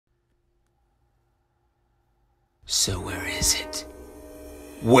So where is it?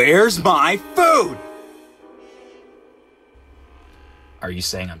 Where's my food? Are you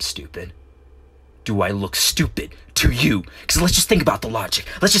saying I'm stupid? Do I look stupid to you? Because let's just think about the logic.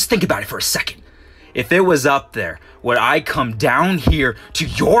 Let's just think about it for a second. If it was up there, would I come down here to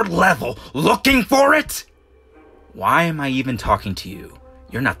your level looking for it? Why am I even talking to you?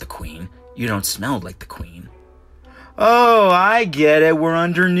 You're not the queen. You don't smell like the queen. Oh, I get it. We're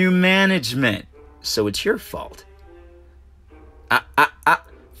under new management. So it's your fault.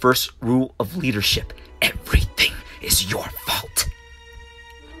 First rule of leadership. Everything is your fault.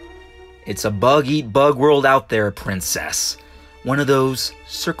 It's a bug-eat-bug world out there, princess. One of those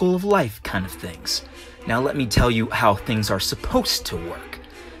circle of life kind of things. Now let me tell you how things are supposed to work.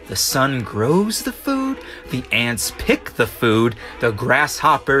 The sun grows the food, the ants pick the food, the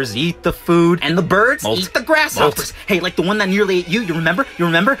grasshoppers eat the food, and the birds eat the grasshoppers. Hey, like the one that nearly ate you, you remember? You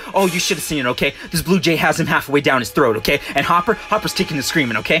remember? Oh, you should have seen it, okay? This blue jay has him halfway down his throat, okay? And Hopper's kicking and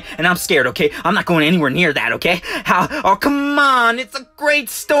screaming, okay? And I'm scared, okay? I'm not going anywhere near that, okay? Oh, come on, it's a great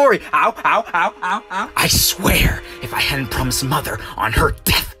story. Ow, ow, ow, ow, ow. I swear, if I hadn't promised Mother on her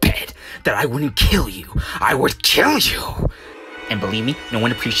deathbed that I wouldn't kill you, I would kill you. And believe me, no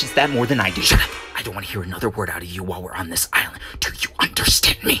one appreciates that more than I do. Shut up! I don't want to hear another word out of you while we're on this island. Do you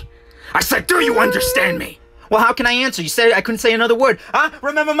understand me? I said, do you understand me? Well, how can I answer? You said I couldn't say another word.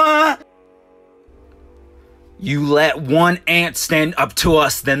 Remember, Ma? You let one ant stand up to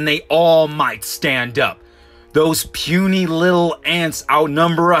us, then they all might stand up. Those puny little ants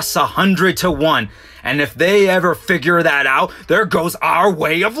outnumber us 100 to 1. And if they ever figure that out, there goes our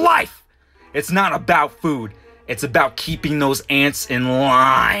way of life. It's not about food. It's about keeping those ants in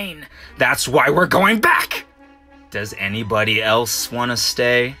line. That's why we're going back. Does anybody else want to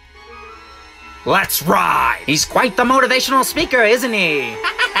stay? Let's ride! He's quite the motivational speaker, isn't he?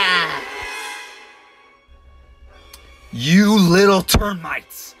 You little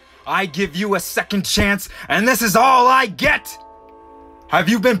termites. I give you a second chance, and this is all I get. Have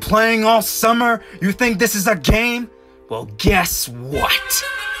you been playing all summer? You think this is a game? Well, guess what?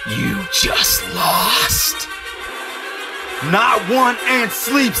 You just lost. Not one ant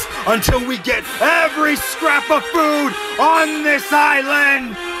sleeps until we get every scrap of food on this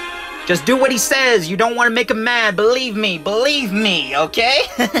island! Just do what he says. You don't want to make him mad. Believe me, okay?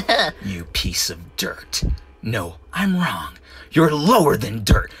 You piece of dirt. No, I'm wrong. You're lower than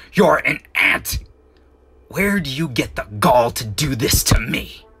dirt. You're an ant. Where do you get the gall to do this to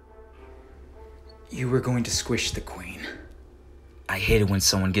me? You were going to squish the queen. I hate it when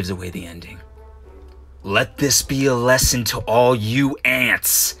someone gives away the ending. Let this be a lesson to all you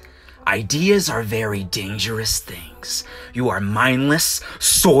ants. Ideas are very dangerous things. You are mindless,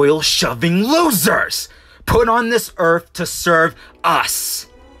 soil-shoving losers, put on this earth to serve us.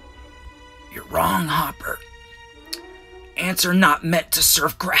 You're wrong, Hopper. Ants are not meant to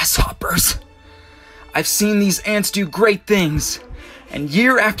serve grasshoppers. I've seen these ants do great things, and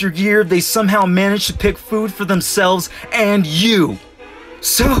year after year, they somehow manage to pick food for themselves and you.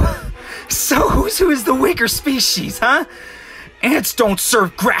 So who is the weaker species, huh? Ants don't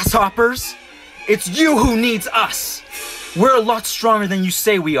serve grasshoppers. It's you who needs us. We're a lot stronger than you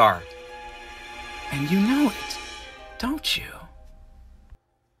say we are. And you know it, don't you?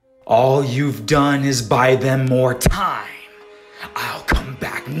 All you've done is buy them more time. I'll come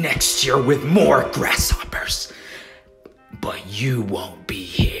back next year with more grasshoppers. But you won't be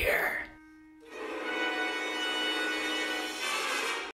here.